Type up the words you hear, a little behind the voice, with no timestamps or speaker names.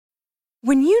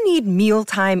When you need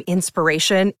mealtime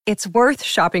inspiration, it's worth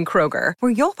shopping Kroger,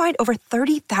 where you'll find over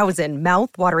 30,000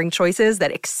 mouth-watering choices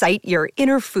that excite your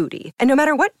inner foodie. And no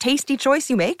matter what tasty choice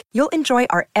you make, you'll enjoy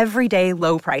our everyday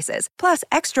low prices, plus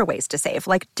extra ways to save,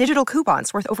 like digital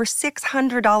coupons worth over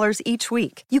 $600 each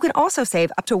week. You can also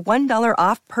save up to $1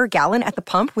 off per gallon at the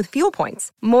pump with fuel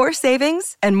points. More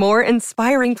savings and more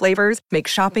inspiring flavors make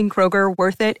shopping Kroger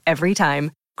worth it every time.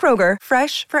 Kroger,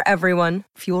 fresh for everyone.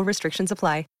 Fuel restrictions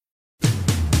apply.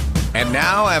 And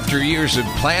now, after years of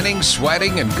planning,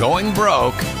 sweating, and going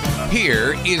broke,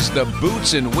 here is the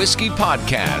Boots and Whiskey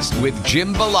Podcast with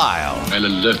Jim Belisle. And it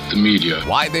left the media.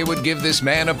 Why they would give this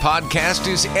man a podcast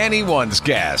is anyone's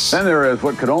guess. Then there is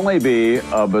what could only be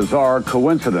a bizarre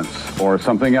coincidence or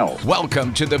something else.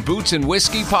 Welcome to the Boots and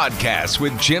Whiskey Podcast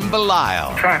with Jim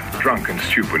Belisle. Fat, drunk, and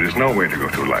stupid is no way to go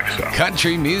through life, son.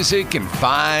 Country music and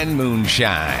fine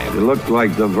moonshine. You look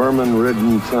like the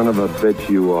vermin-ridden son of a bitch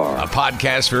you are. A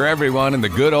podcast for everyone in the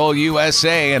good old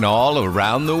USA and all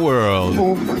around the world.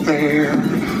 Over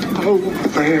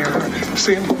there,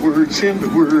 send the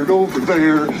word over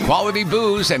there. Quality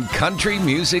booze and country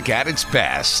music at its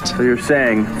best. So you're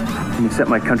saying, can you set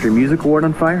my country music award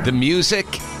on fire? The music,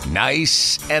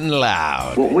 nice and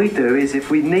loud. What we do is if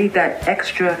we need that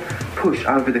extra push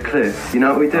over the cliff, you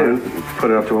know what we do? Put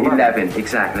it up to 11,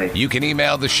 exactly. You can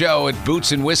email the show at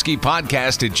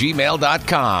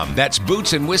bootsandwhiskeypodcast@gmail.com. That's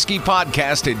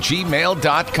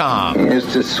bootsandwhiskeypodcast@gmail.com.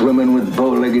 It's just swimming with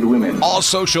bow-legged women. All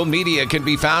social media can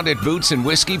be found at Boots and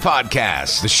Whiskey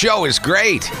Podcast. The show is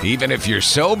great, even if you're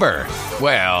sober.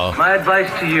 Well, My advice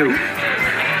to you,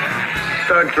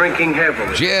 start drinking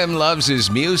heavily. Jim loves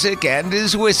his music and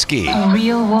his whiskey. A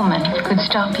real woman could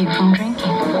stop you from drinking.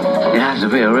 You have to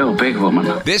be a real big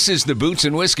woman. This is the Boots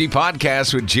and Whiskey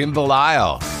Podcast with Jim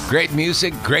Belisle. Great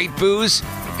music, great booze,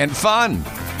 and fun,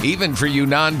 even for you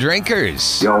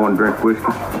non-drinkers. Y'all want to drink whiskey?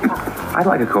 I'd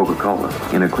like a Coca-Cola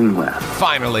in a clean glass.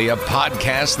 Finally, a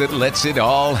podcast that lets it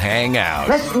all hang out.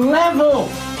 Let's level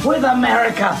with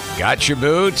America. Got your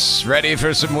boots? Ready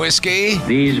for some whiskey?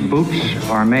 These boots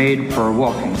are made for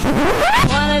walking.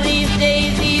 One of these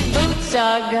days, these boots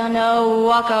are gonna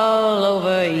walk all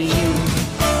over you.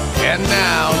 And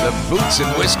now, the Boots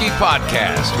and Whiskey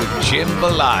Podcast with Jim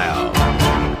Belisle.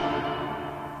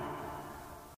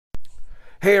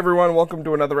 Hey everyone, welcome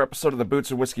to another episode of the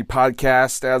Boots and Whiskey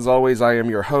Podcast. As always, I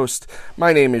am your host.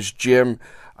 My name is Jim.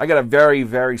 I got a very,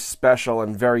 very special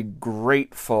and very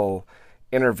grateful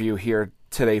interview here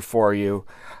today for you.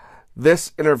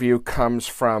 This interview comes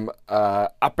from an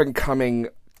up-and-coming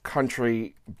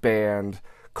country band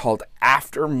called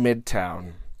After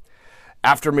Midtown.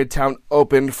 After Midtown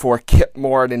opened for Kip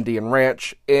Moore at Indian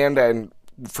Ranch and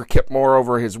for Kip Moore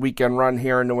over his weekend run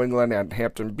here in New England at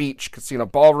Hampton Beach Casino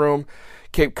Ballroom,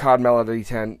 Cape Cod Melody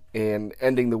Tent, and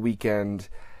ending the weekend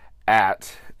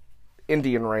at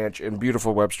Indian Ranch in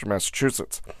beautiful Webster,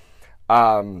 Massachusetts.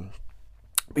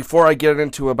 Before I get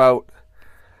into about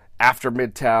After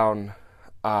Midtown,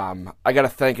 I got to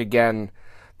thank again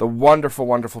the wonderful,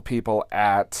 wonderful people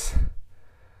at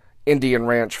Indian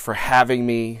Ranch for having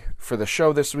me for the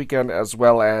show this weekend, as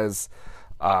well as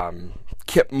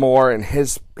Kip Moore and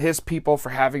his people for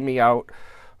having me out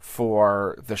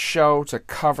for the show to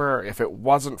cover. If it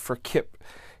wasn't for Kip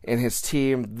and his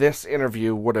team, this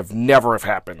interview would have never have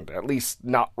happened, at least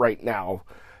not right now,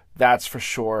 that's for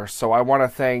sure. So I want to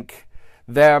thank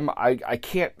them. I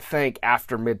can't thank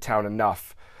After Midtown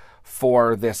enough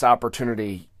for this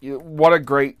opportunity. What a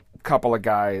great couple of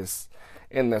guys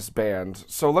in this band.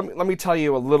 So let me tell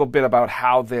you a little bit about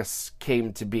how this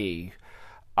came to be.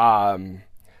 I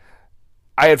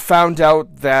had found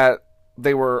out that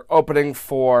they were opening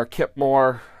for Kip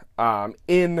Moore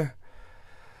in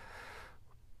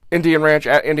Indian Ranch,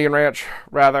 at Indian Ranch,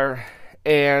 rather.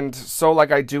 And so,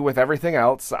 like I do with everything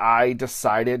else, I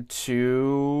decided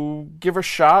to give a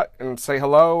shot and say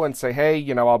hello and say, hey,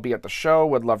 I'll be at the show,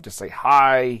 would love to say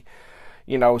hi,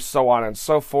 so on and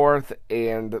so forth.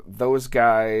 And those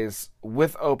guys,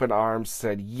 with open arms,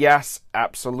 said, yes,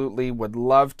 absolutely, would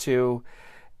love to.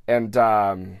 And,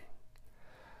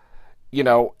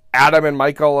 Adam and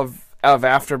Michael of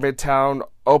After Midtown,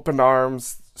 open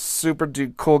arms, super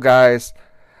cool guys.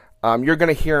 You're going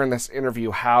to hear in this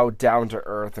interview how down to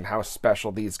earth and how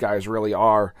special these guys really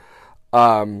are.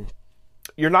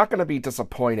 You're not going to be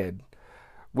disappointed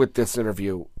with this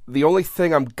interview. The only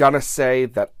thing I'm going to say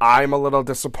that I'm a little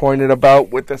disappointed about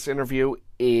with this interview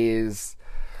is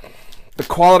the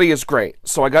quality is great.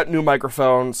 So I got new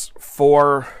microphones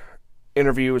for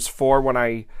interviews, for when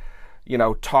I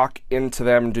talk into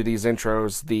them and do these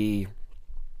intros. The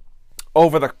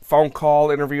over the phone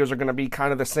call interviews are going to be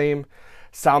kind of the same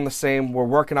sound the same. We're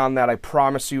working on that. I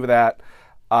promise you that.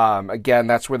 Again,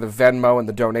 that's where the Venmo and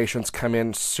the donations come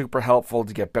in. Super helpful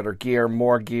to get better gear,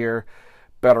 more gear,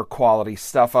 better quality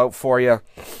stuff out for you.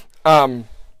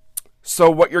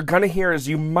 So what you're going to hear is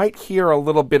you might hear a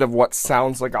little bit of what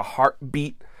sounds like a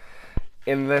heartbeat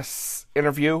in this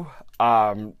interview.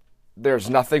 There's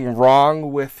nothing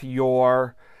wrong with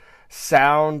your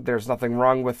sound. There's nothing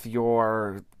wrong with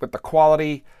the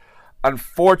quality.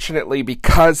 Unfortunately,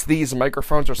 because these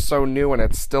microphones are so new and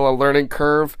it's still a learning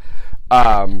curve,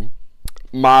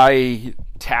 my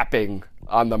tapping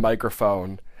on the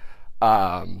microphone,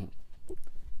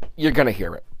 you're going to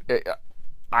hear it.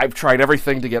 I've tried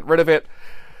everything to get rid of it.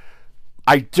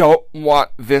 I don't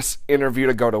want this interview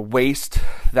to go to waste.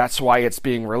 That's why it's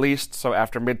being released. So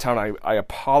after Midtown, I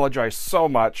apologize so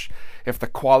much if the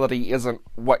quality isn't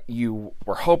what you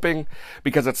were hoping,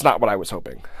 because it's not what I was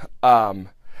hoping.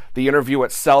 The interview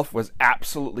itself was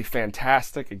absolutely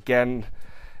fantastic. Again,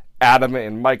 Adam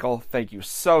and Michael, thank you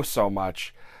so, so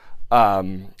much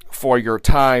for your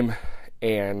time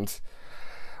and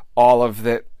all of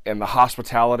that, and the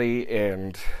hospitality,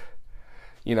 and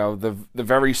the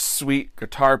very sweet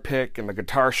guitar pick and the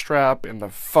guitar strap and the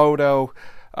photo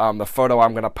I'm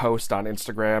going to post on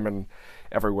Instagram and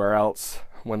everywhere else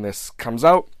when this comes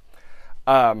out.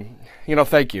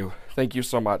 Thank you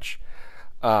so much.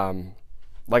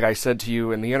 Like I said to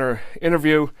you in the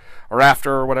interview or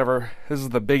after or whatever, this is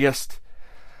the biggest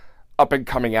up and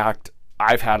coming act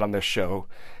I've had on this show,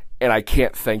 and I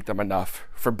can't thank them enough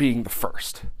for being the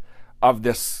first of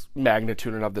this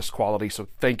magnitude and of this quality. So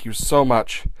thank you so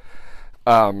much.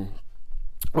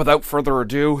 Without further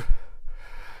ado,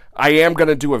 I am going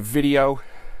to do a video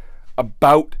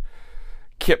about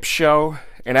Kip's show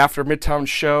and After Midtown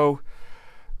show,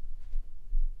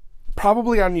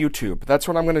 probably on YouTube. That's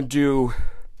when I'm going to do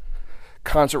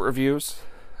concert reviews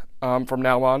from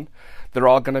now on. They're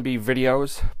all going to be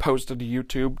videos posted to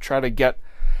YouTube. Try to get,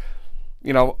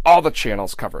 all the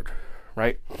channels covered,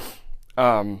 right?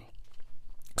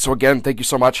 So again, thank you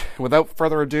so much. Without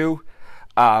further ado,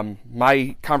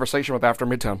 my conversation with After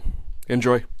Midtown.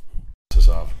 Enjoy.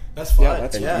 That's fine.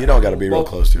 Yeah, you don't got to be real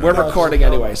close to it. We're recording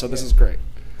anyway, so this is great.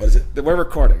 What is it? We're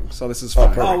recording, so this is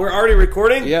fine. Oh, we're already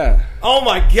recording? Yeah. Oh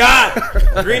my God!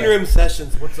 Green Room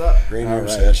Sessions. What's up? Green Room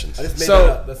Sessions. I just made that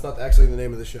up. That's not actually the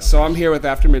name of the show. So I'm here with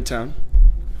After Midtown.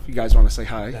 If you guys want to say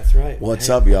hi. That's right. What's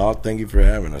up, y'all? Thank you for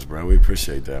having us, bro. We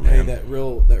appreciate that, man. Hey, that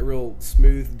real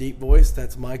smooth, deep voice,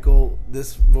 that's Michael.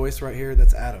 This voice right here,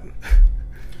 that's Adam.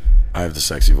 I have the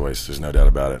sexy voice. There's no doubt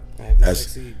about it. I have the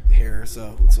sexy hair,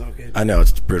 so it's okay. I know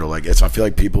it's brutal. I feel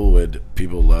like people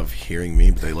love hearing me,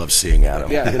 but they love seeing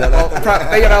Adam. Yeah,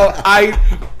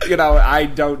 I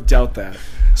don't doubt that.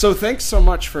 So thanks so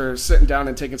much for sitting down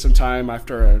and taking some time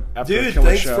after a killer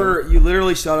thanks show. You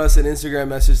literally shot us an Instagram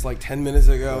message like 10 minutes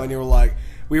ago, and you were like,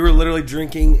 we were literally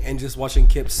drinking and just watching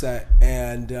Kip's set,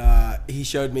 and he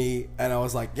showed me, and I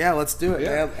was like, yeah, let's do it.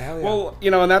 Yeah. Hell yeah. Well,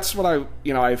 and that's what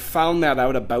I found that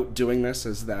out about doing this,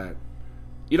 is that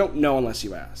you don't know unless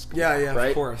you ask. Yeah, right?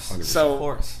 Of course. 100%. So of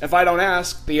course. If I don't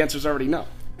ask, the answer's already no.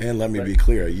 And let me be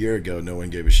clear, a year ago, no one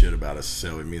gave a shit about us,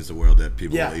 so it means the world that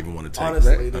people even want to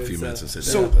take a few minutes and sit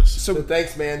down with us. So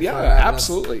thanks, man. Yeah,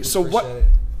 absolutely. So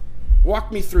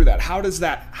walk me through that. How does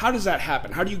that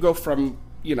happen? How do you go from,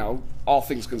 all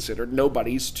things considered,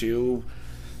 nobodies to,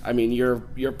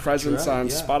 your presence on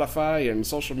Spotify and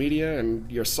social media,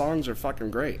 and your songs are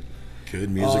fucking great. Good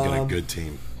music and a good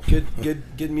team.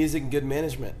 Good music and good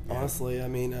management. Honestly,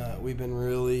 we've been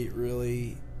really,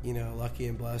 really, lucky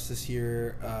and blessed this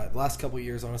year. The last couple of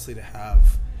years, honestly, to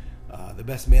have the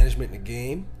best management in the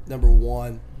game, number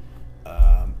one,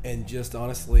 and just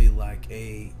honestly like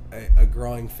a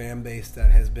growing fan base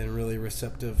that has been really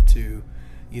receptive to,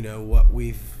 what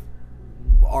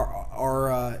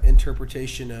our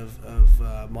interpretation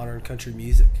of modern country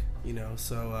music.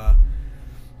 So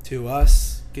to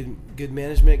us, good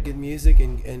management, good music,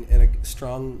 and a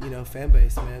strong fan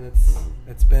base, man.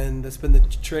 That's been the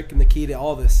trick and the key to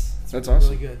all this. That's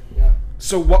awesome. Really good. Yeah.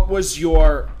 So what was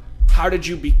how did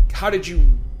you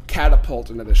catapult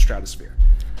into the stratosphere?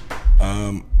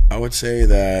 I would say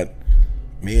that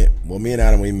me and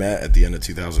Adam, we met at the end of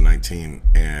 2019,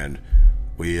 and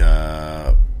we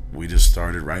just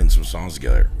started writing some songs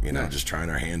together, just trying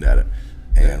our hand at it.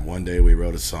 And one day we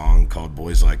wrote a song called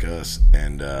Boys Like Us,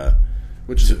 and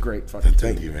which is a great fucking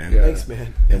thank you, man. Yeah. Thanks,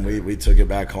 man. And we took it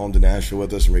back home to Nashville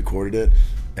with us and recorded it,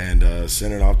 and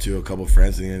sent it off to a couple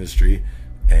friends in the industry.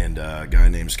 And a guy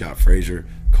named Scott Frazier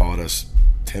called us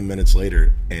 10 minutes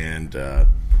later and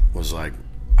was like,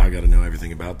 I got to know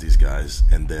everything about these guys.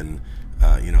 And then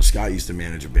Scott used to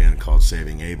manage a band called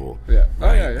Saving Abel. Yeah.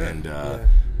 Right? Oh, yeah. And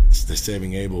the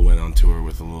Saving Abel went on tour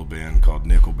with a little band called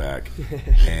Nickelback.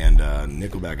 And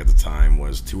Nickelback at the time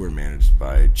was tour managed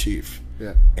by Chief.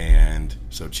 Yeah. And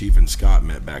so Chief and Scott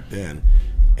met back then.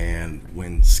 And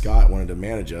when Scott wanted to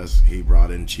manage us, he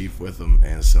brought in Chief with him.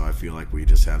 And so I feel like we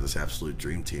just have this absolute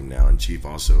dream team now. And Chief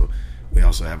we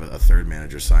also have a third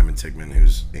manager, Simon Tickman,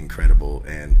 who's incredible.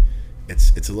 And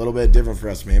it's a little bit different for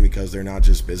us, man, because they're not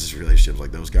just business relationships.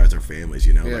 Like, those guys are families,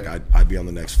 you know. Yeah. Like, I'd be on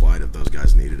the next flight if those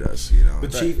guys needed us, you know. But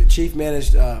Chief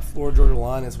managed Florida Georgia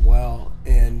Line as well,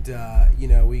 and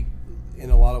we, in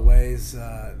a lot of ways,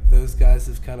 those guys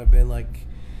have kind of been like,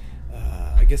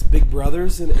 I guess, big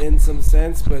brothers in some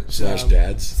sense, but slash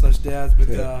dads.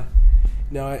 But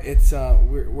no, it's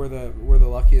we're the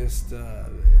luckiest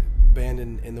band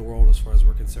in the world as far as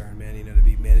we're concerned, man. You know, to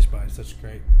be managed by such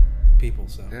great people.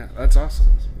 So yeah, that's awesome.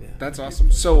 Yeah. That's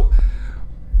awesome. So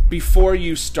before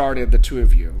you started, the two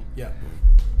of you,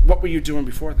 what were you doing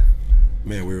before that?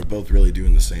 Man, we were both really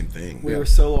doing the same thing. We were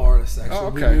solo artists, actually. Oh,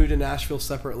 okay. We moved to Nashville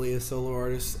separately as solo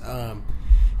artists.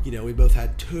 We both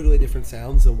had totally different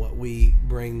sounds than what we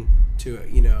bring to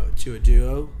a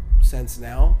duo sense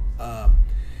now.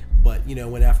 But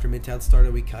when After Midtown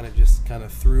started, we kind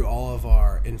of threw all of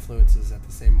our influences at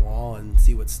the same wall and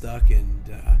see what stuck. And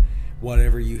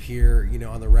whatever you hear,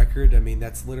 on the record, I mean,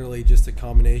 that's literally just a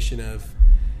combination of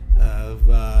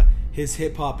his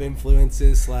hip hop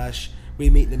influences / we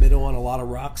meet in the middle on a lot of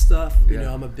rock stuff.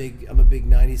 I'm a big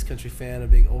 '90s country fan, a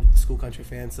big old school country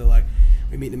fan. So like,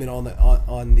 we meet in the middle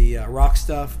on the rock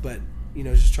stuff, but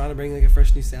just trying to bring like a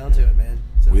fresh new sound to it, man.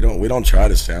 So. We don't try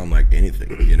to sound like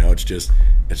anything. It's just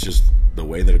the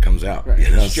way that it comes out. Right.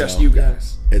 It's just you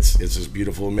guys. It's this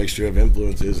beautiful mixture of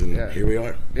influences, and here we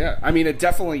are. Yeah, I mean, it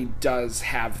definitely does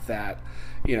have that,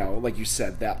 like you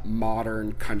said, that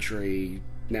modern country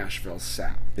Nashville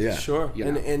sound. Yeah, sure.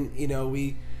 And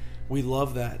we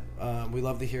love that. We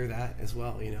love to hear that as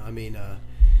well. I mean,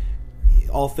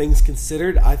 all things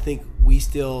considered, I think we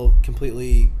still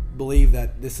completely believe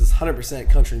that this is 100%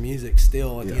 country music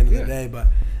still at the end of the day, but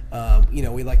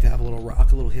we like to have a little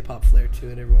rock, a little hip hop flair to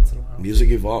it every once in a while. Music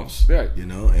evolves,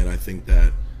 and I think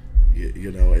that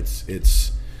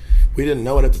it's we didn't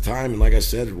know it at the time, and like I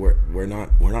said, we're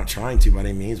not trying to by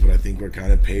any means, but I think we're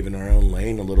kind of paving our own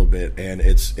lane a little bit, and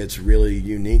it's really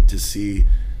unique to see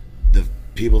the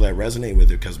people that resonate with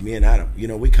it, because me and Adam,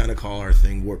 we kind of call our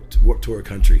thing Warped Tour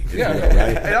country. Right?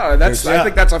 Yeah, I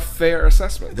think that's a fair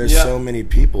assessment. There's so many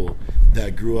people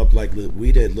that grew up like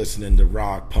we did, listening to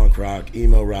rock, punk rock,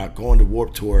 emo rock, going to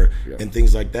Warped Tour and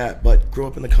things like that, but grew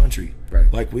up in the country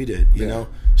like we did, you know?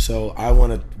 So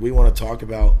we want to talk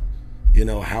about,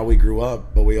 how we grew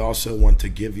up, but we also want to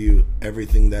give you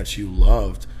everything that you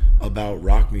loved about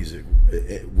rock music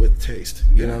with taste.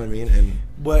 You know what I mean?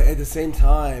 But at the same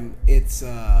time, it's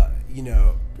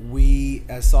we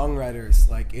as songwriters,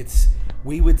 like,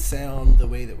 we would sound the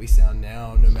way that we sound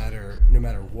now no matter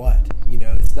what.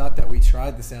 It's not that we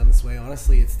tried to sound this way.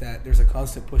 Honestly, it's that there's a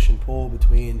constant push and pull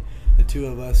between the two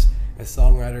of us as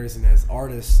songwriters and as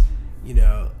artists,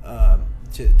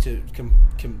 to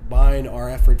combine our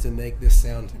efforts and make this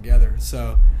sound together.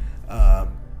 So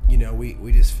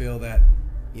we just feel that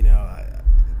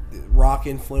rock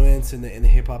influence and the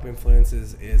hip hop influence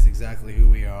is exactly who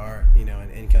we are,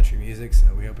 in country music.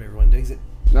 So we hope everyone digs it.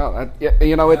 No,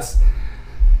 it's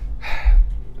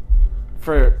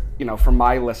for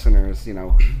my listeners,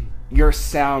 your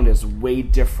sound is way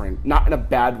different, not in a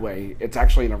bad way. It's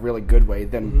actually in a really good way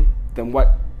than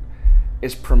what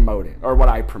is promoted or what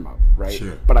I promote, right?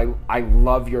 Sure. But I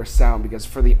love your sound, because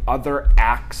for the other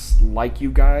acts like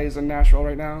you guys in Nashville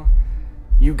right now,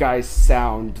 you guys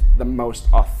sound the most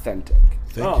authentic.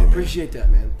 Thank you, man. Appreciate that,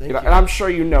 man. Thank you. And I'm sure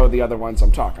you know the other ones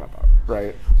I'm talking about,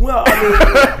 right? Well,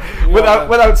 I mean,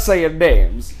 without saying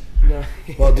names. No.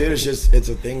 Well, dude, it's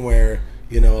a thing where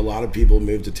a lot of people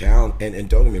move to town, and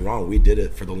don't get me wrong, we did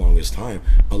it for the longest time.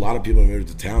 A lot of people move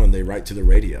to town and they write to the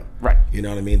radio. Right. You know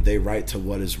what I mean? They write to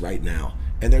what is right now.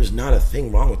 And there's not a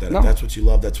thing wrong with that. No. If that's what you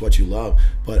love, that's what you love.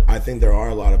 But I think there are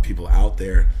a lot of people out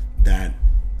there that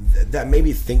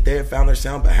maybe think they have found their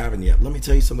sound but haven't yet. Let me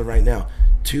tell you something right now.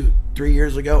 2-3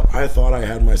 years ago, I thought I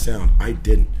had my sound. I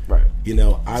didn't. Right.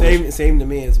 Same to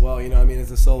me as well.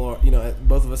 As a solo,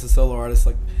 both of us as solo artists,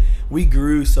 like, we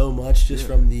grew so much just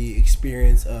from the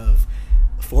experience of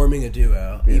forming a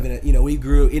duo. Yeah. Even we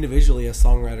grew individually as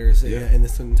songwriters in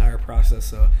this entire process.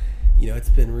 So, it's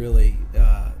been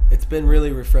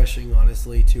really refreshing,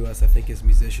 honestly, to us, I think, as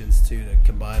musicians, to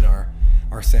combine our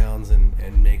sounds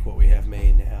and make what we have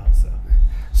made now.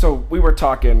 So we were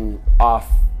talking off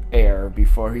air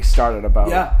before we started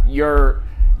about your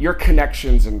your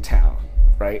connections in town,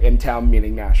 right? In town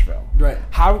meaning Nashville. Right.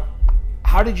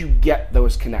 How did you get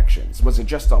those connections? Was it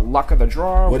just a luck of the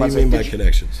draw? What do you mean by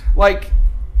connections? Like,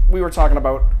 we were talking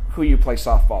about who you play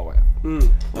softball with.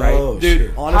 Right? Oh, dude,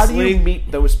 sure. honestly, how do you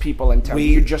meet those people in town? Do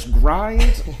you just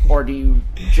grind, or do you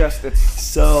just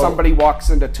somebody walks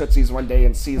into Tootsie's one day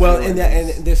and sees? Well, and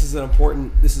this is an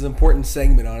important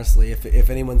segment. Honestly, if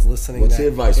anyone's listening, what's the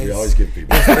advice we always give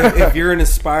people? If you're an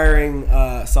aspiring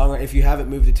songwriter, if you haven't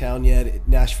moved to town yet,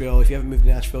 Nashville. If you haven't moved to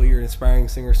Nashville, you're an aspiring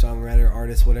singer, songwriter,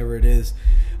 artist, whatever it is.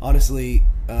 Honestly,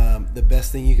 the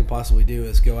best thing you can possibly do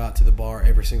is go out to the bar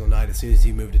every single night as soon as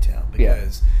you move to town,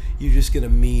 because you're just going to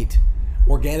meet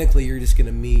organically. You're just going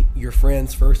to meet your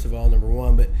friends first of all, number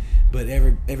one, but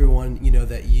everyone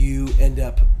that you end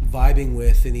up vibing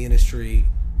with in the industry,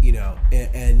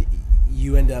 and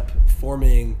you end up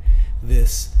forming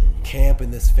this camp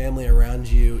and this family around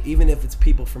you, even if it's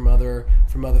people from other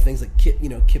things like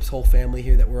Kip's whole family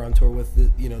here that we're on tour with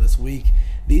this week.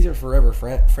 These are forever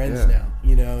friends now,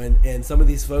 and some of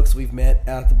these folks we've met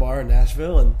out at the bar in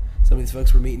Nashville, and some of these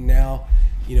folks we're meeting now,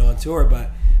 on tour.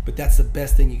 But that's the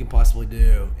best thing you can possibly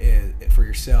do for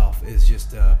yourself is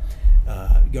just go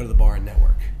to the bar and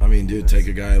network. I mean, dude, take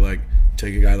a guy like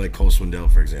Cole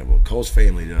Swindell, for example. Cole's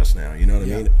family to us now, you know what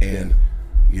I mean? And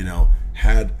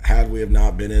had we have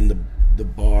not been in the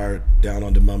bar down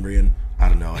on Demumbrian, I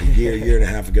don't know, a year and a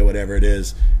half ago, whatever it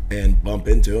is, and bump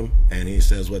into him and he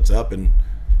says what's up, and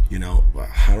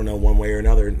I don't know, one way or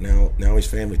another, now he's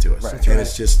family to us. Right. And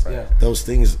it's just those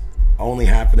things only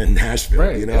happen in Nashville.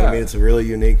 Right. You know what I mean? It's a really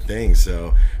unique thing.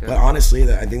 So, but honestly,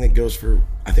 I think that goes for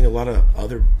a lot of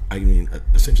other,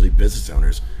 essentially business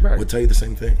owners would tell you the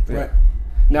same thing. Right.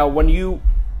 Now, when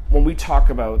we talk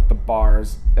about the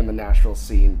bars in the Nashville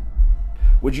scene,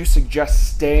 would you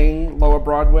suggest staying Lower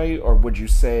Broadway, or would you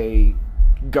say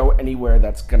go anywhere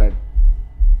that's gonna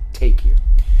take you?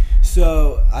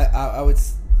 So I would.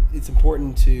 It's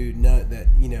important to note that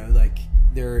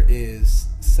there is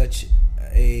such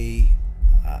a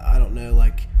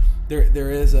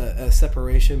there is a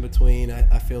separation between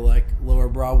I feel like Lower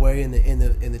Broadway and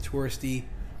the touristy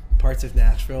parts of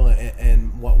Nashville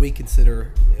and what we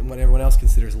consider and what everyone else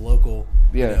considers local.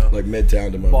 Like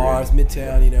Midtown to bars,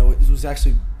 Midtown. It was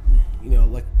actually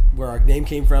like where our name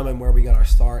came from and where we got our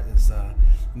start is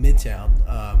Midtown.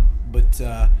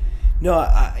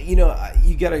 No,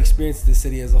 you got to experience the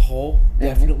city as a whole.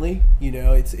 Definitely,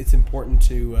 it's important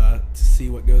to see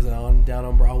what goes on down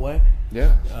on Broadway.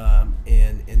 Yeah.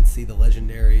 And see the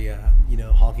legendary,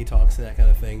 honky tonks and that kind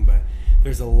of thing. But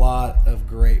there's a lot of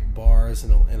great bars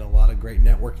and a lot of great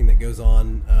networking that goes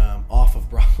on off of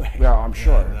Broadway. Yeah, I'm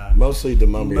sure. And, mostly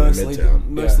Demumbrian and Midtown.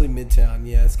 Mostly Midtown.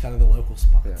 Yeah, it's kind of the local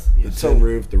spots. Yeah. The Tin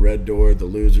Roof, the Red Door, the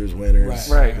Losers, Winners.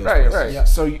 Right. Yeah.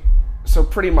 So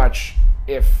pretty much,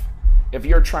 if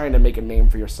you're trying to make a name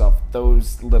for yourself,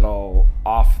 those little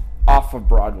off of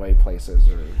Broadway places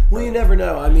well, you never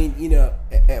know. I mean,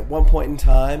 at one point in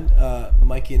time,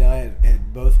 Mikey and I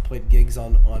had both played gigs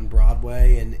on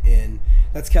Broadway, and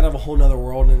that's kind of a whole nother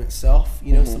world in itself,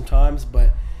 sometimes.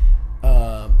 But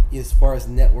as far as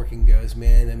networking goes,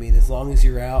 man, I mean, as long as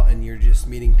you're out and you're just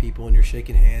meeting people and you're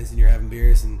shaking hands and you're having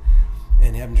beers and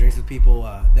having drinks with people,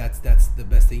 that's the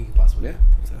best thing you can possibly do.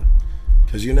 So.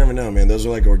 Because you never know, man. Those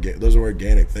are those are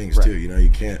organic things too. You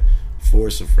can't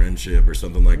force a friendship or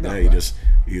something like that.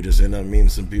 You just end up meeting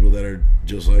some people that are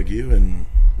just like you, and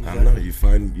I don't know. You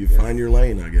find your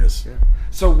lane, I guess. Yeah.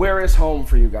 So where is home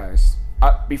for you guys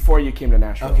before you came to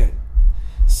Nashville? Okay,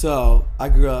 so I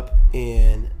grew up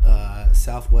in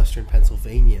southwestern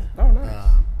Pennsylvania. Oh, nice.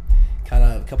 Kind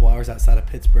of a couple hours outside of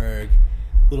Pittsburgh.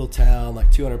 Little town,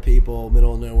 like 200 people,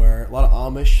 middle of nowhere. A lot of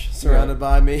Amish surrounded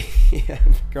by me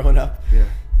growing up. Yeah.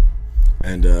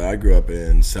 And I grew up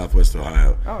in Southwest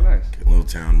Ohio. Oh, nice. A little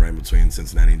town right between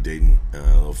Cincinnati and Dayton, a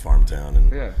little farm town.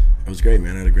 And it was great,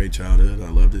 man. I had a great childhood. I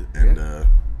loved it. And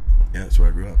that's where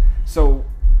I grew up. So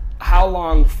how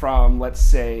long from, let's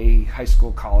say, high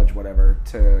school, college, whatever,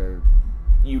 to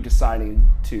you deciding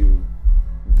to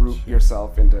root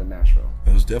yourself into Nashville?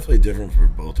 It was definitely different for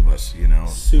both of us,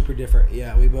 Super different.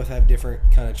 Yeah, we both have different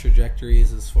kind of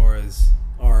trajectories as far as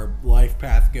our life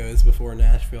path goes before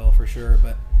Nashville, for sure.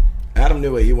 But Adam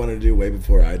knew what he wanted to do way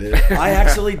before I did. I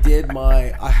actually did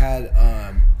I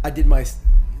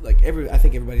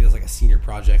think everybody does like a senior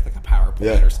project, like a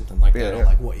PowerPoint or something like that, on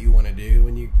like what you want to do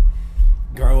when you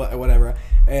grow up or whatever.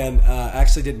 And I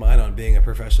actually did mine on being a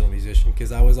professional musician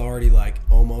because I was already like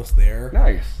almost there.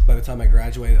 Nice. By the time I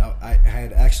graduated, I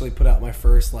had actually put out my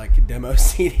first like demo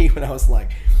CD when I was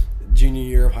like junior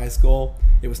year of high school.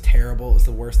 It was terrible. It was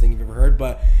the worst thing you've ever heard.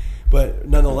 But But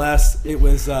nonetheless, it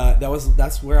was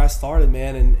that's where I started,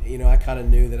 man. And you know, I kind of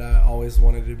knew that I always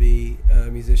wanted to be a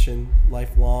musician,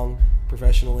 lifelong,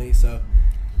 professionally. So,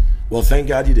 well, thank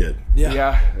God you did.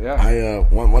 Yeah. I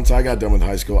once I got done with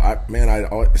high school,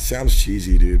 it sounds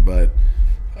cheesy, dude, but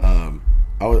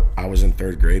I was in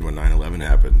 3rd grade when 9/11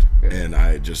 happened, and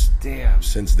I just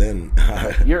since then.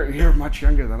 You're much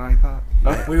younger than I thought.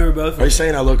 We were both. Are you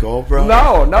saying I look old, bro?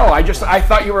 No. I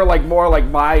thought you were like more like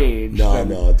my age. No,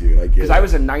 dude. I get it. Because I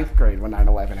was in 9th grade when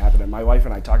 9/11 happened, and my wife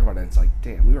and I talk about it. It's like,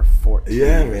 damn, we were 14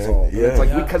 years old. Yeah. It's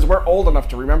like because we're old enough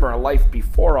to remember our life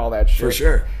before all that shit. For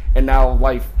sure. And now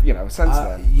life, since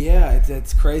then. Yeah,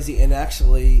 it's crazy, and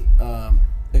actually,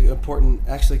 important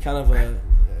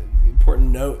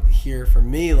note here for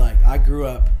me. Like, I grew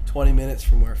up 20 minutes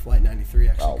from where Flight 93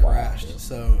 actually crashed. Wow.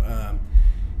 So,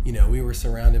 we were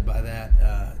surrounded by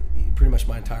that pretty much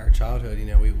my entire childhood. You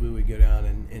know, we would go down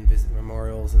and visit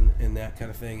memorials and that kind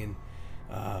of thing. And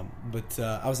but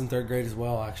I was in 3rd grade as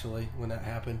well, actually, when that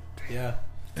happened. Yeah.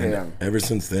 And ever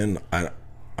since then,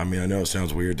 I mean, I know it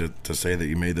sounds weird to say that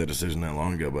you made that decision that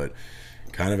long ago, but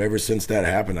kind of ever since that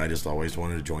happened, I just always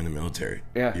wanted to join the military.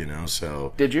 Yeah.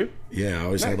 So. Did you? Yeah, I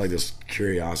always had like this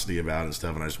curiosity about it and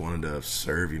stuff, and I just wanted to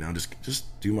serve,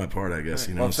 just do my part, I guess,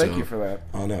 Well, thank you for that.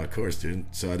 Oh, no, of course, dude.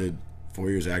 So I did 4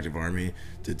 years active Army,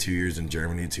 did 2 years in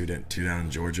Germany, two down in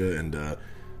Georgia, and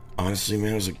honestly,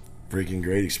 man, it was a freaking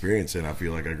great experience, and I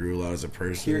feel like I grew a lot as a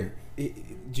person.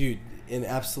 Dude, and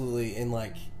absolutely, and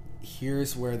like,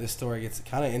 here's where the story gets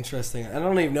kind of interesting. I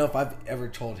don't even know if I've ever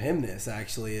told him this.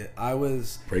 Actually, I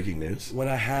was breaking news when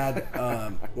I had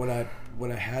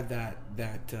when I had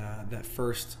that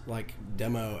first like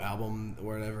demo album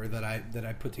or whatever that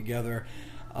I put together.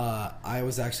 I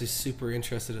was actually super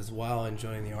interested as well in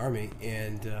joining the Army,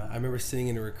 and I remember sitting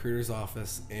in a recruiter's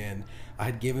office, and I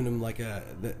had given him like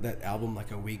that album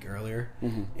like a week earlier,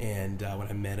 and when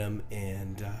I met him,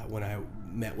 and when I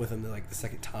met with him like the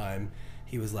second time,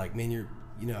 he was like, "Man,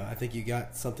 I think you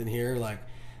got something here. Like,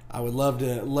 I would love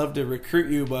to recruit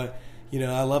you, but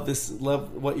I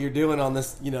love what you're doing on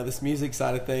this, this music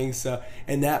side of things." So,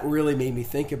 and that really made me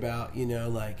think about,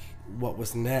 like what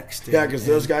was next. Yeah, because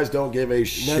those guys don't give a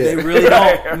shit. No, they really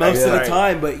don't most of the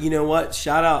time. But you know what?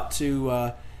 Shout out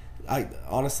to. I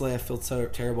feel so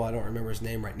terrible. I don't remember his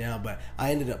name right now, but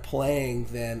I ended up playing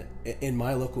then in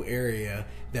my local area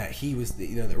that he was,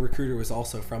 the recruiter was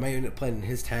also from. I ended up playing in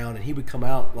his town, and he would come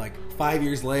out like 5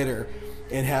 years later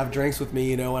and have drinks with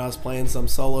me, when I was playing some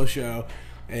solo show,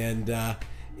 and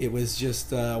it was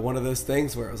just one of those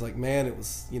things where it was like, man, it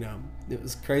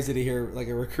was crazy to hear like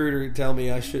a recruiter tell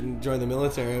me I shouldn't join the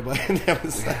military, but that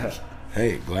was like,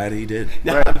 hey, glad he did.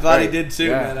 Yeah, I'm glad he did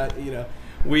too, man.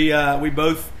 We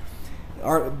both.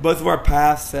 Both of our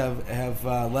paths have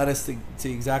led us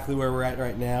to exactly where we're at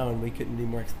right now, and we couldn't be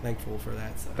more thankful for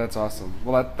that. So. That's awesome.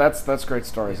 Well, that's great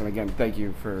stories, and again, thank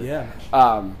you for. Yeah.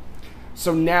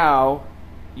 So now,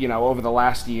 over the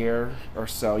last year or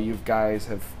so, you guys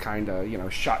have kind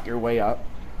of shot your way up.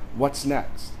 What's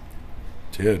next,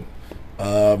 dude?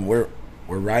 We're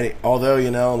writing. Although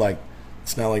like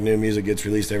it's not like new music gets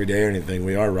released every day or anything.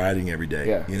 We are writing every day.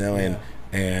 Yeah.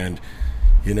 And.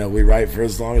 We write for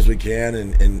as long as we can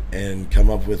and come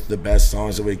up with the best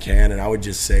songs that we can. And I would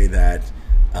just say that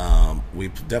we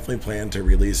definitely plan to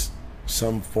release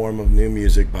some form of new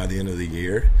music by the end of the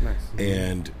year. Nice.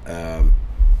 And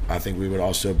I think we would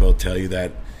also both tell you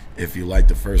that if you like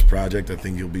the first project, I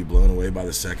think you'll be blown away by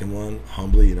the second one.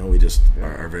 Humbly, we just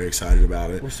are very excited about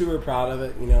it. We're super proud of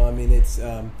it. It's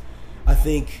I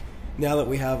think now that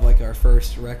we have like our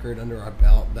first record under our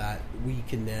belt, that we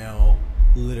can now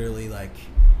literally like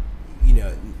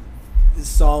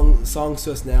songs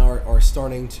to us now are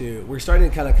starting to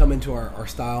kind of come into our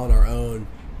style and our own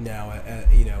now,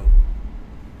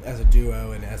 as a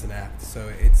duo and as an act.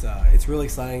 So it's really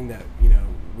exciting that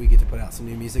we get to put out some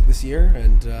new music this year,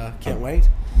 and can't wait.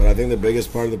 But I think the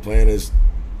biggest part of the plan is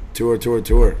tour.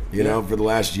 For the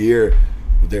last year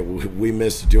that we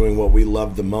missed doing what we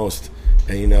love the most,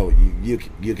 and you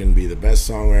can be the best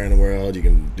songwriter in the world, you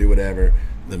can do whatever.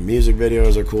 The music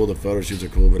videos are cool, the photo shoots are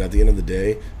cool, but at the end of the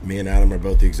day, me and Adam are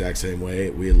both the exact same way.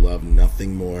 We love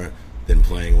nothing more than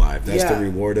playing live. That's the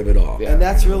reward of it all. Yeah. And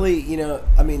that's really,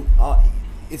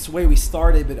 it's the way we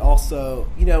started, but also,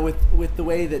 with the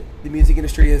way that the music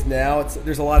industry is now,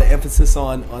 there's a lot of emphasis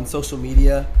on social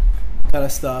media kind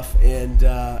of stuff, and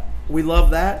we love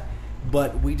that.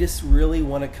 But we just really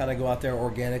want to kind of go out there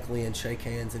organically and shake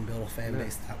hands and build a fan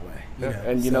base that way.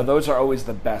 And those are always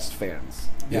the best fans.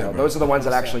 Those are the ones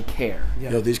that actually care.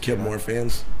 These Kip Moore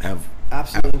fans have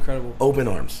Absolutely incredible. Open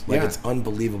arms. Like, Yeah. it's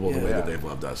unbelievable the way that they've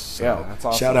loved us. So, Yeah, that's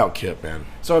awesome. shout out Kip, man.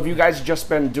 So have you guys just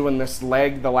been doing this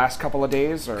leg the last couple of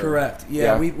days? Or? Correct.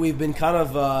 Yeah, we've been kind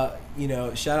of,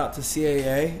 shout out to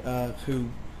CAA,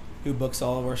 who books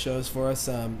all of our shows for us.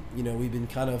 We've been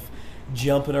kind of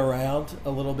jumping around a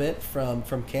little bit from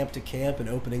camp to camp and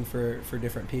opening for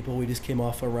different people. We just came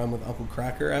off a run with Uncle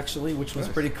Cracker, actually, which was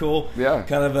pretty cool. Yeah.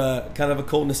 Kind of a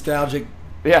cool nostalgic,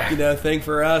 Yeah. thing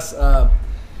for us.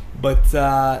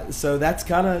 So that's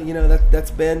kind of,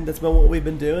 that's been what we've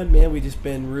been doing, man. We've just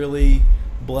been really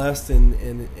blessed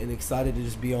and excited to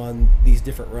just be on these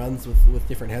different runs with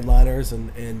different headliners,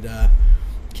 and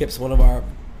Kip's one of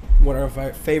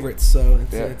our favorites, so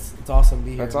it's awesome to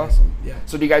be here. That's awesome. Yeah.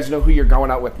 So do you guys know who you're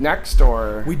going out with next,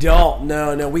 or? We don't.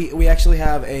 No. We actually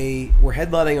have we're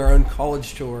headlining our own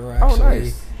college tour,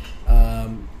 actually. Oh,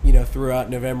 nice. Throughout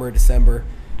November, December.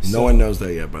 No one knows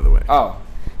that yet, by the way. Oh.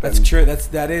 That's true.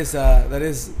 That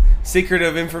is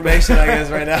secretive information, I guess,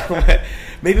 right now. But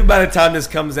maybe by the time this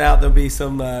comes out, there'll be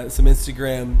some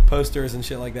Instagram posters and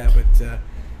shit like that.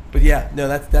 But yeah, no,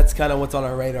 that's kind of what's on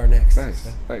our radar next. Nice.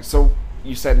 So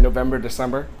you said November,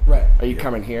 December, right? Are you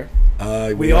coming here?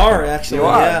 We are actually. You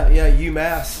are? Yeah,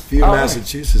 UMass. Few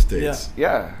Massachusetts dates.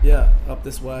 Yeah, up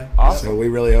this way. Awesome. So we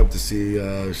really hope to see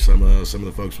some of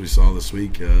the folks we saw this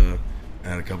week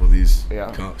at a couple of these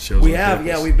shows. We have,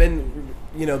 we've been,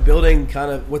 building kind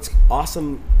of what's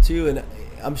awesome too, and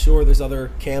I'm sure there's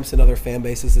other camps and other fan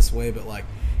bases this way, but like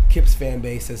Kip's fan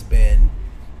base has been,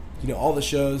 all the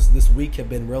shows this week have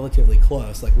been relatively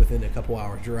close, like within a couple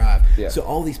hour drive. Yeah. So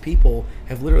all these people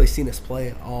have literally seen us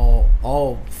play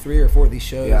all 3 or 4 of these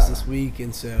shows this week,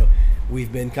 and so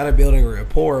we've been kind of building a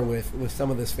rapport with some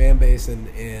of this fan base,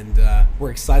 and we're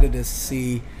excited to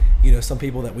see some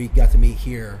people that we got to meet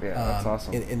here that's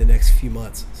awesome. in the next few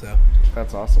months. So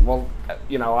that's awesome. Well,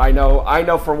 I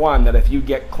know for one that if you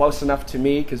get close enough to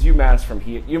me, because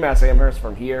UMass Amherst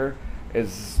from here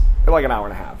is like an hour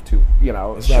and a half to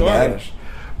it's not bad.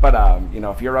 But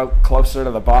if you're out closer to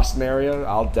the Boston area,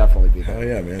 I'll definitely be there. Oh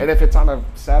yeah, man. And if it's on a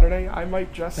Saturday, I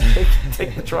might just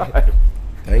take the drive.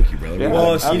 Thank you, brother. Yeah.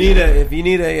 Well, if you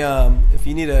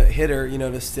need a hitter,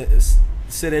 to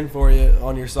sit in for you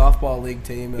on your softball league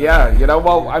team. We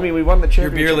won the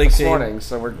championship beer league this team. morning,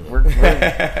 so we're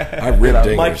I ripped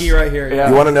dingers. Mikey right here. Yeah.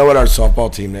 You want to know what our softball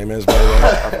team name is, by the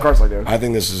way? Of course I do. I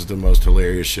think this is the most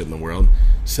hilarious shit in the world.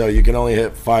 So you can only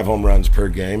hit 5 home runs per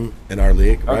game in our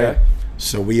league, right? Okay.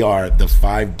 So we are the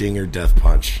 5-dinger death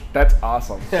punch. That's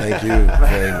awesome. Thank you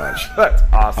very much. That's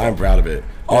awesome. I'm proud of it.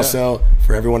 Also,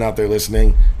 for everyone out there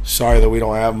listening, sorry that we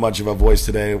don't have much of a voice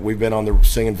today. We've been on the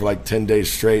singing for like 10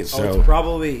 days straight. So it's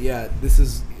probably this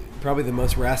is probably the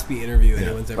most raspy interview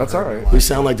anyone's ever That's heard. all right. in my we life.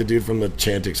 sound like the dude from the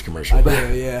Chantix commercial. I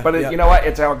do, yeah. But you know what?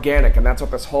 It's organic, and that's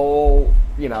what this whole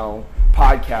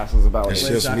podcast is about. It's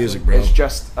just music, bro. It's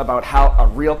just about how a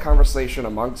real conversation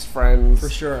amongst friends. For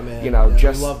sure, man.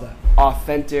 Just we love that.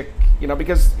 Authentic.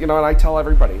 Because and I tell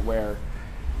everybody where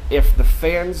if the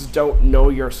fans don't know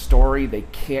your story, they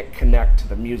can't connect to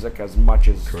the music as much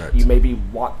as you maybe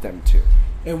want them to.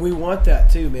 And we want that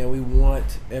too, man. We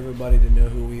want everybody to know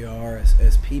who we are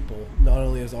as people, not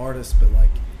only as artists, but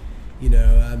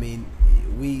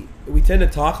we tend to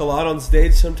talk a lot on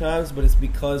stage sometimes, but it's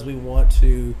because we want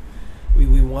to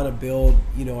build,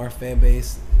 our fan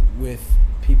base with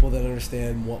people that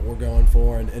understand what we're going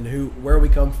for and where we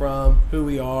come from, who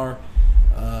we are.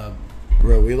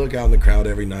 Bro, we look out in the crowd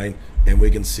every night and we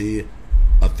can see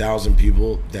 1,000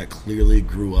 people that clearly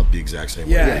grew up the exact same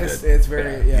way. Yeah, it's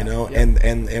very,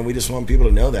 and we just want people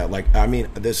to know that. Like, I mean,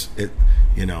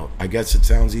 I guess it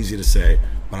sounds easy to say,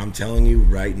 but I'm telling you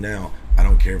right now, I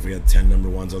don't care if we had 10 number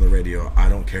ones on the radio. I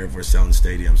don't care if we're selling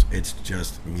stadiums. It's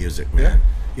just music, man.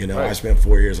 I spent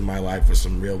 4 years of my life with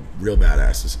some real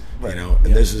badasses,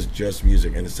 and this is just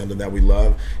music, and it's something that we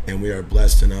love, and we are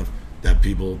blessed enough that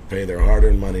people pay their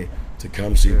hard-earned money to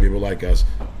come see people like us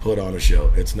put on a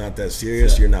show. It's not that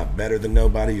serious. You're not better than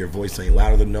nobody. Your voice ain't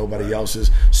louder than nobody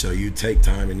else's. So you take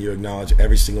time and you acknowledge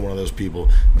every single one of those people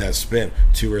that spent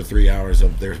 2 or 3 hours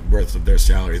of their worth of their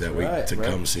salary that week to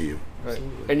come see you. Right.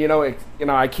 And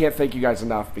I can't thank you guys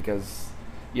enough because,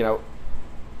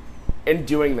 in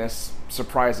doing this,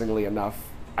 surprisingly enough,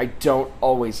 I don't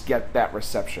always get that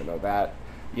reception of that.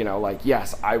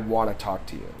 Yes, I want to talk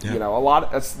to you.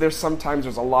 Yeah. There's sometimes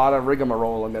a lot of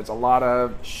rigmarole and there's a lot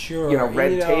of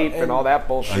red tape and all that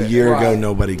bullshit. A year ago,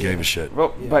 nobody gave a shit.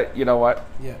 Well, but you know what?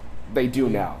 Yeah, they do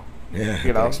now. Yeah,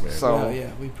 thanks, man. So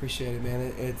we appreciate it,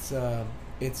 man.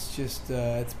 It's just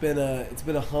it's been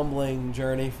a humbling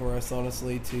journey for us,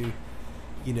 honestly, to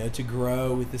to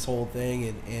grow with this whole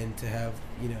thing and to have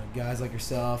guys like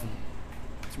yourself and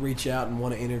reach out and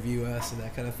want to interview us and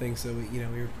that kind of thing. So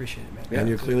we appreciate it, man. Yeah. And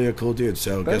you're clearly a cool dude.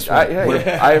 So guess I what?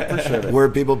 I appreciate it. We're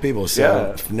people.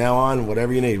 So from now on,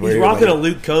 whatever you need. He's rocking a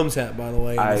Luke Combs hat, by the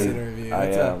way, in this interview. I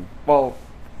am. Well,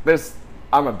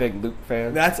 I'm a big Luke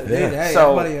fan. Dude, hey,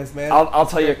 so everybody is, man. I'll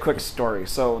tell you a quick story.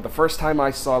 So the first time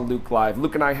I saw Luke live,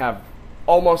 Luke and I have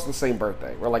almost the same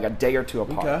birthday. We're like a day or two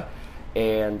apart. Okay.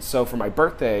 And so for my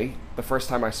birthday, the first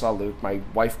time I saw Luke, my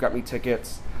wife got me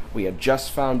tickets. We had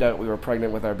just found out we were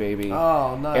pregnant with our baby.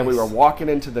 Oh, nice. And we were walking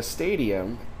into the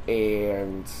stadium,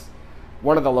 and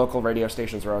one of the local radio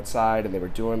stations were outside, and they were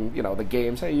doing, the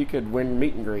games. Hey, you could win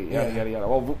meet and greet, yada, yada, yada.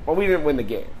 Well, we didn't win the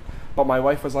game. But my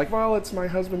wife was like, well, it's my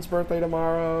husband's birthday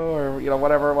tomorrow, or,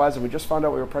 whatever it was. And we just found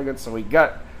out we were pregnant, so we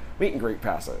got meet and greet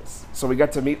passes. So we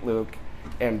got to meet Luke,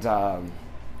 and,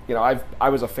 I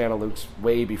was a fan of Luke's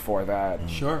way before that.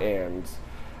 Sure. And,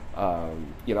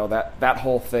 that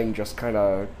whole thing just kind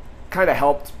of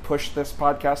helped push this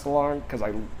podcast along, because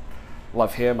I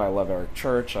love him, I love Eric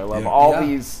Church, I love all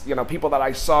these, people that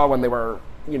I saw when they were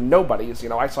nobodies.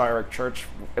 I saw Eric Church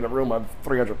in a room of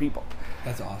 300 people.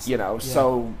 That's awesome.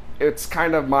 So it's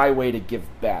kind of my way to give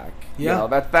back. Yeah.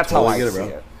 That's how I see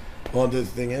it. Well, the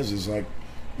thing is like,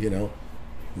 you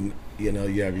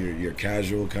have your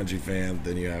casual country fan,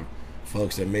 then you have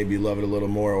folks that maybe love it a little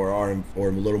more or are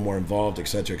a little more involved, et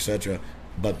cetera,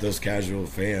 but those casual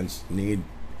fans need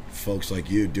folks like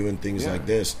you doing things like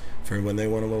this for when they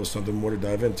want to know something more to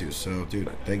dive into. So, dude,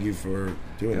 thank you for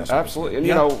doing this. Absolutely.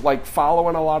 And, like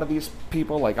following a lot of these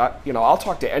people, like, I'll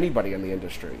talk to anybody in the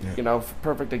industry. Yeah.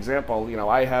 Perfect example,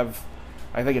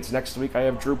 I think it's next week, I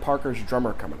have Drew Parker's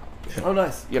drummer coming up. Yeah. Oh,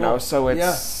 nice. Cool. So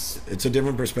it's... It's a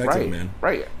different perspective, man.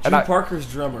 Right. Drew Parker's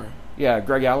drummer. Yeah,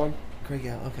 Greg Allen.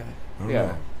 Okay.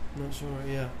 Yeah. I'm not sure,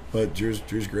 yeah. But Drew's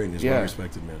great and he's well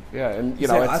respected, man. Yeah, and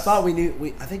I thought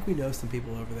I think we know some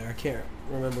people over there. I can't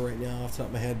remember right now off the top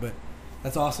of my head, but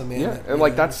that's awesome, man. Yeah, and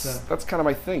that's kind of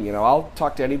my thing. I'll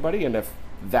talk to anybody, and if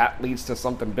that leads to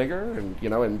something bigger, and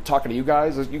and talking to you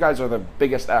guys are the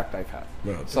biggest act I've had.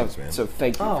 Well, thanks, man. So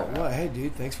thank you for that. Well, hey,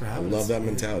 dude, thanks for having us. I love that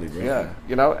mentality, bro. Yeah,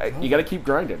 you got to keep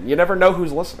grinding. You never know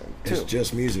who's listening, too. It's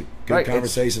just music. Good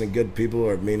conversation and good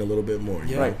people mean a little bit more.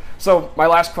 Yeah. Right. So my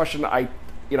last question, I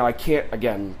can't,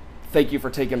 again, thank you for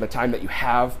taking the time that you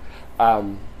have.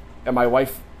 And my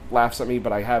wife laughs at me,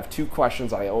 but I have two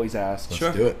questions I always ask.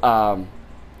 Let's do it.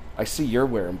 I see you're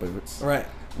wearing boots. Right.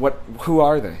 Who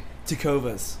are they?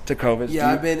 Tecovas.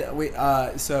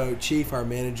 Yeah, so Chief, our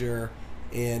manager,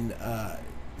 and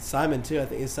Simon too. I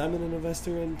think is Simon an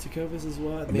investor in Tecovas as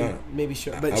well? Maybe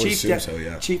sure, but Chief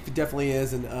definitely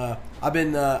is. And I've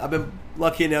been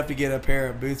lucky enough to get a pair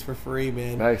of boots for free,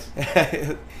 man. Nice.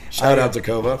 Shout out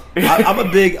Tecova. I'm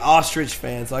a big ostrich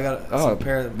fan, so I got a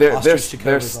pair of ostrich Tecovas.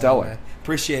 They're stellar.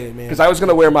 Appreciate it, man. Because I was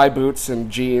gonna wear my boots and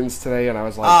jeans today, and I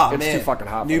was like, "It's too fucking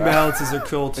hot." New Balances are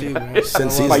cool too, man.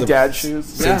 Since he's my dad's shoes.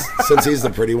 Since he's the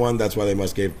pretty one, that's why they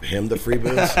must give him the free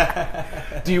boots.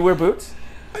 Do you wear boots?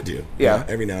 I do. Yeah.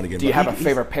 Every now and again. Do you have a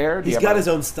favorite pair? He's got his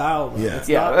own style, though.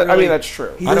 Yeah. I mean, that's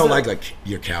true. I don't like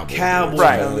your cowboy.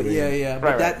 Right. You know what I mean? Yeah.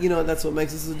 But that's what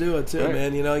makes us a duo too,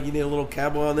 man. You need a little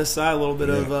cowboy on this side, a little bit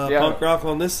of punk rock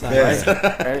on this side.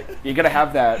 Yeah. Right? You got to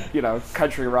have that,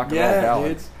 country rock and roll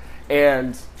balance. Dude.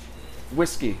 And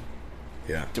whiskey.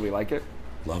 Yeah. Do we like it?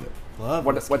 Love it.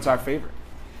 What's our favorite?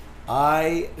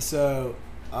 My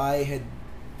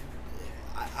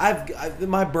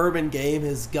bourbon game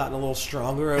has gotten a little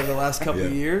stronger over the last couple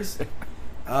of years.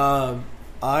 I'm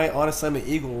an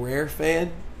Eagle Rare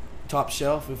fan. Top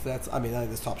shelf, if that's, I think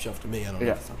that's top shelf to me. I don't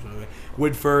know if it's top shelf.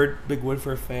 Woodford, big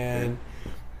Woodford fan.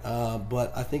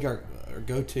 But I think our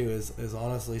go-to is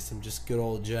honestly some just good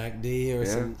old Jack D or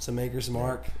some Maker's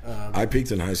Mark. I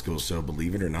peaked in high school, so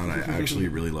believe it or not, I actually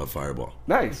really love Fireball.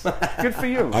 Nice. Good for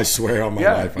you. I swear on my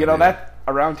life. That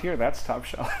around here, that's top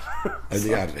shelf.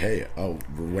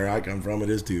 Where I come from, it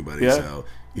is too, buddy. Yeah. So,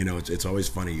 it's always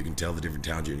funny. You can tell the different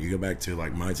towns. You go back to,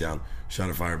 like, my town, shot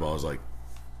of Fireball is like,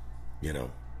 I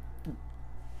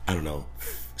don't know,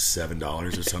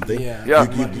 $7 or something. Yeah.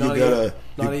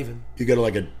 Not even. You go to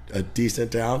like a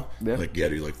decent town,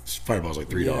 Fireball's like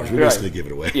 $3. We basically give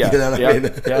it away. Yeah. You know what I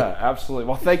mean? Yeah, absolutely.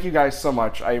 Well, thank you guys so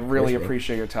much. I really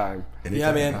appreciate your time.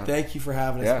 Anytime. Yeah, man. Thank you for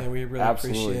having us, man. We really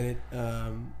appreciate it.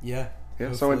 Yeah.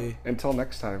 So until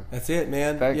next time. That's it,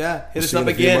 man. Thanks. Yeah. Hit us up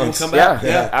again. We'll come back.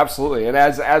 Yeah, absolutely. And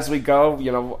as we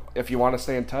go, if you want to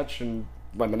stay in touch and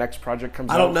when the next project comes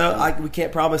out. I don't know. We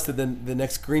can't promise that the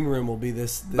next green room will be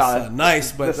this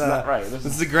nice, but this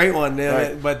is a great one.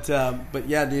 Right. But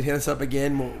yeah, dude, hit us up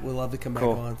again. We'll love to come back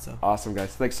on. So awesome,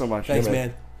 guys. Thanks so much. Thanks,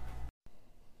 man.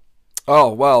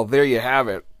 Oh, well, there you have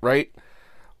it, right?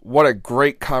 what a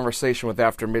great conversation with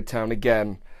After Midtown.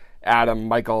 Again, Adam,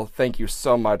 Michael, thank you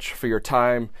so much for your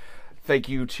time. Thank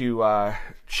you to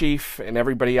Chief and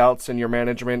everybody else in your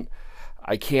management.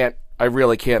 I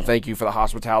really can't thank you for the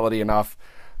hospitality enough.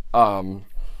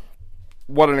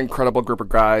 What an incredible group of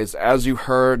guys. As you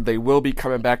heard, they will be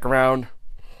coming back around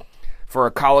for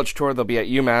a college tour. They'll be at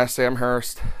UMass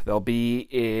Amherst. They'll be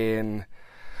in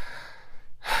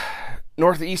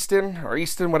Northeastern or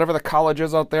Easton, whatever the college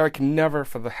is out there. I can never,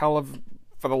 for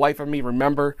the life of me,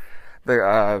 remember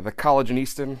the college in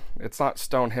Easton. It's not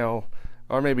Stonehill,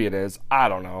 or maybe it is. I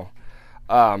don't know.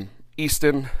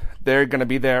 Easton, they're going to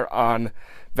be there on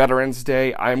Veterans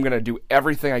Day. I'm going to do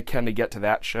everything I can to get to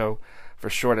that show for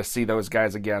sure, to see those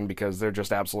guys again, because they're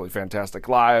just absolutely fantastic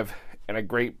live and a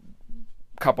great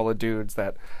couple of dudes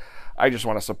that I just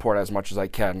want to support as much as I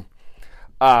can.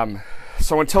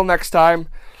 So until next time,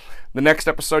 the next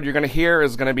episode you're going to hear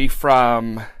is going to be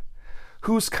from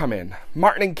who's coming.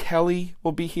 Martin and Kelly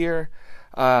will be here.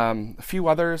 A few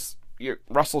others.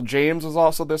 Russell James is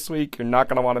also this week. You're not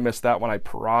going to want to miss that one. I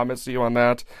promise you on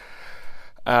that.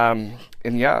 And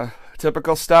yeah,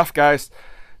 typical stuff, guys.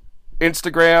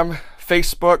 Instagram,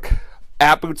 Facebook,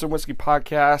 at Boots and Whiskey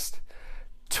Podcast.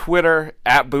 Twitter,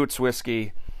 at Boots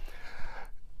Whiskey.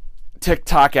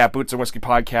 TikTok, at Boots and Whiskey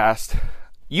Podcast.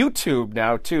 YouTube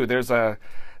now, too. There's a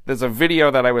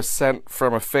video that I was sent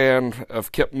from a fan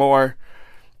of Kip Moore.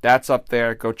 That's up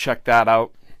there. Go check that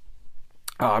out.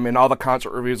 And all the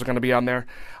concert reviews are going to be on there.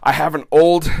 I have an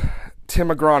old Tim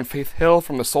McGraw and Faith Hill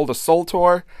from the Soul to Soul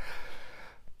tour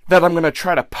that I'm going to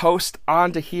try to post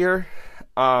onto here.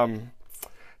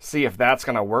 See if that's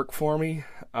going to work for me.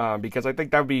 Because I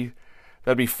think that'd be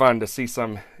fun to see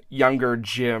some younger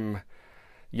Jim,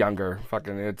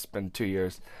 fucking it's been 2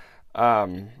 years,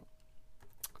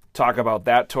 talk about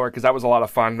that tour, because that was a lot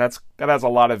of fun. That has a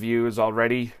lot of views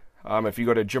already. If you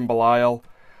go to Jim Belial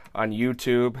on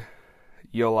YouTube,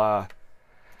 you'll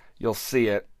see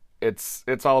it.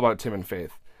 It's all about Tim and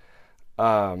Faith.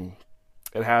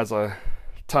 It has a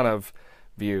ton of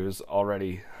views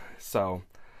already, so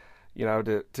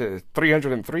to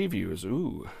 303 views.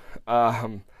 Ooh.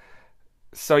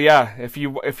 So yeah, if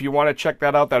you want to check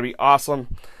that out, that'd be awesome.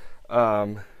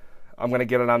 I'm gonna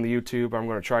get it on the YouTube. I'm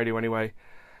gonna try to anyway.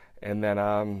 And then,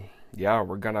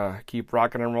 we're going to keep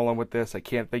rocking and rolling with this. I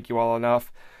can't thank you all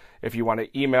enough. If you want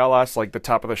to email us, like the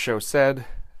top of the show said,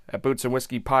 at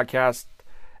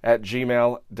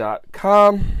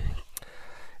bootsandwhiskeypodcast@gmail.com.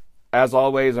 As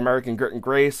always, American Grit and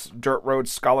Grace, Dirt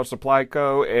Roads Scholar Supply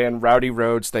Co., and Rowdy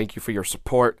Roads, thank you for your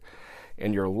support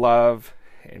and your love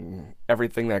and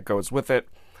everything that goes with it.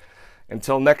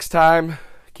 Until next time,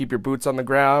 keep your boots on the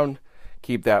ground.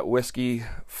 Keep that whiskey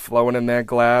flowing in that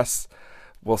glass.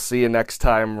 We'll see you next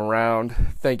time around.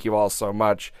 Thank you all so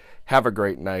much. Have a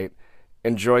great night.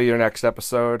 Enjoy your next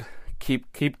episode.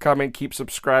 Keep coming. Keep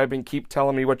subscribing. Keep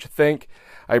telling me what you think.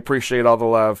 I appreciate all the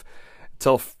love.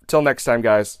 Till next time,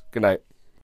 guys. Good night.